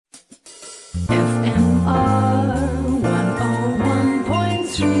FMR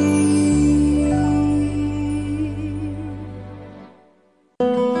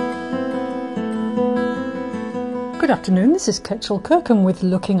 101.3. Good afternoon, this is Ketchel Kirkham with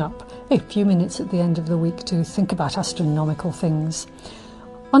Looking Up, a few minutes at the end of the week to think about astronomical things.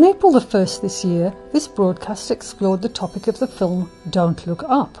 On April the 1st this year, this broadcast explored the topic of the film Don't Look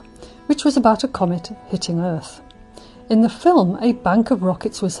Up, which was about a comet hitting Earth. In the film, a bank of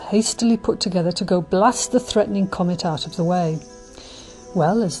rockets was hastily put together to go blast the threatening comet out of the way.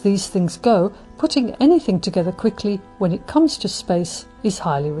 Well, as these things go, putting anything together quickly when it comes to space is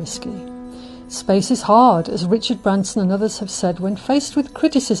highly risky. Space is hard, as Richard Branson and others have said when faced with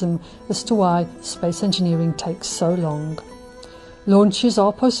criticism as to why space engineering takes so long. Launches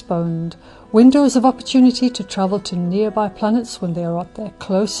are postponed. Windows of opportunity to travel to nearby planets when they are at their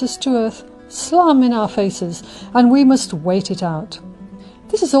closest to Earth slam in our faces, and we must wait it out.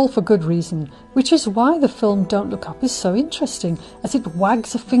 This is all for good reason, which is why the film Don't Look Up is so interesting, as it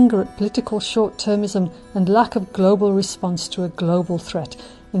wags a finger at political short-termism and lack of global response to a global threat,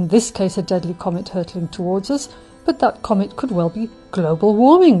 in this case a deadly comet hurtling towards us, but that comet could well be global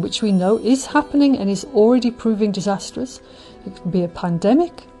warming, which we know is happening and is already proving disastrous. It could be a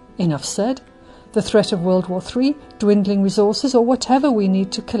pandemic, enough said, the threat of World War III, dwindling resources, or whatever we need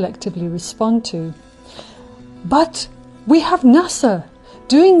to collectively respond to. But we have NASA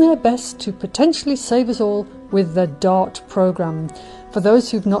doing their best to potentially save us all with the DART program. For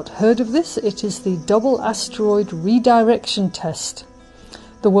those who've not heard of this, it is the Double Asteroid Redirection Test,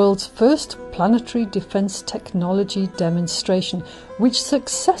 the world's first planetary defence technology demonstration, which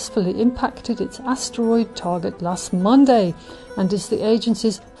successfully impacted its asteroid target last Monday and is the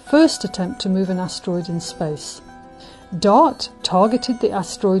agency's first attempt to move an asteroid in space. DART targeted the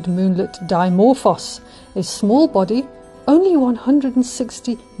asteroid moonlet Dimorphos, a small body only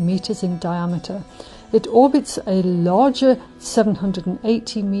 160 metres in diameter. It orbits a larger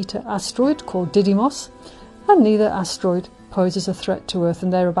 780-metre asteroid called Didymos, and neither asteroid poses a threat to Earth,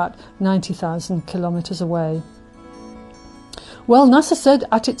 and they're about 90,000 kilometres away. Well, NASA said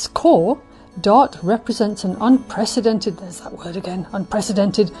at its core, DART represents an unprecedented, there's that word again,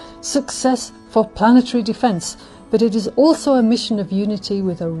 unprecedented success for planetary defence, but it is also a mission of unity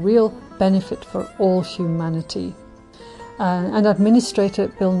with a real benefit for all humanity. And Administrator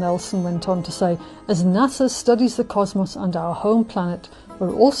Bill Nelson went on to say, as NASA studies the cosmos and our home planet,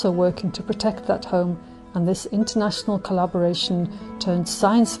 we're also working to protect that home, and this international collaboration turned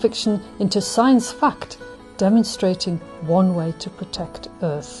science fiction into science fact, demonstrating one way to protect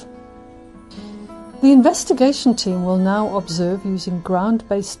Earth. The investigation team will now observe using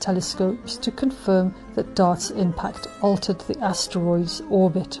ground-based telescopes to confirm that DART's impact altered the asteroid's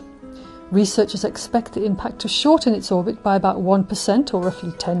orbit. Researchers expect the impact to shorten its orbit by about 1%, or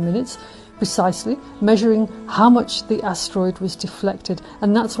roughly 10 minutes, precisely, measuring how much the asteroid was deflected,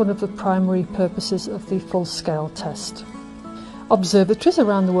 and that's one of the primary purposes of the full-scale test. Observatories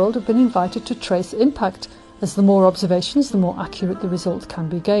around the world have been invited to trace impact, as the more observations, the more accurate the result can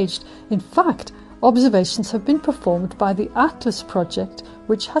be gauged. In fact, observations have been performed by the Atlas project,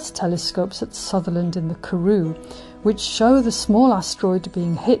 which has telescopes at Sutherland in the Karoo, which show the small asteroid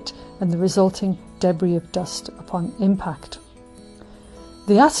being hit and the resulting debris of dust upon impact.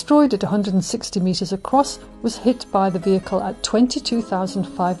 The asteroid, at 160 metres across, was hit by the vehicle at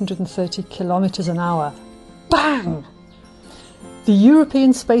 22,530 kilometres an hour. Bang! The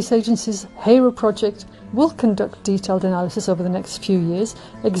European Space Agency's Hera project will conduct detailed analysis over the next few years,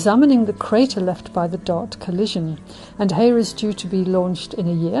 examining the crater left by the DART collision. And Hera is due to be launched in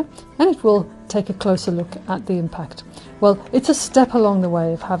a year, and it will take a closer look at the impact. Well, it's a step along the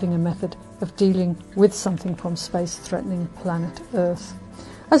way of having a method of dealing with something from space threatening planet Earth,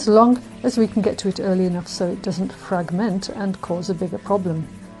 as long as we can get to it early enough so it doesn't fragment and cause a bigger problem.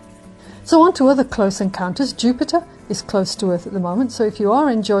 So on to other close encounters. Jupiter is close to Earth at the moment, so if you are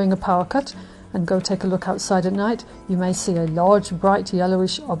enjoying a power cut and go take a look outside at night, you may see a large bright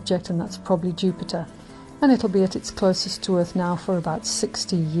yellowish object, and that's probably Jupiter, and it'll be at its closest to Earth now for about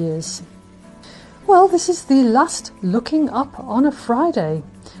 60 years. Well, this is the last Looking Up on a Friday.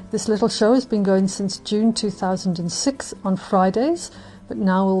 This little show has been going since June 2006 on Fridays, but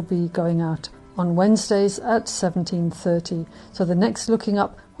now will be going out on Wednesdays at 17:30. So the next Looking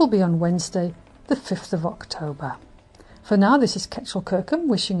Up will be on Wednesday, the 5th of October. For now, this is Ketchel Kirkham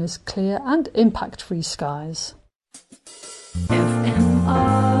wishing us clear and impact-free skies.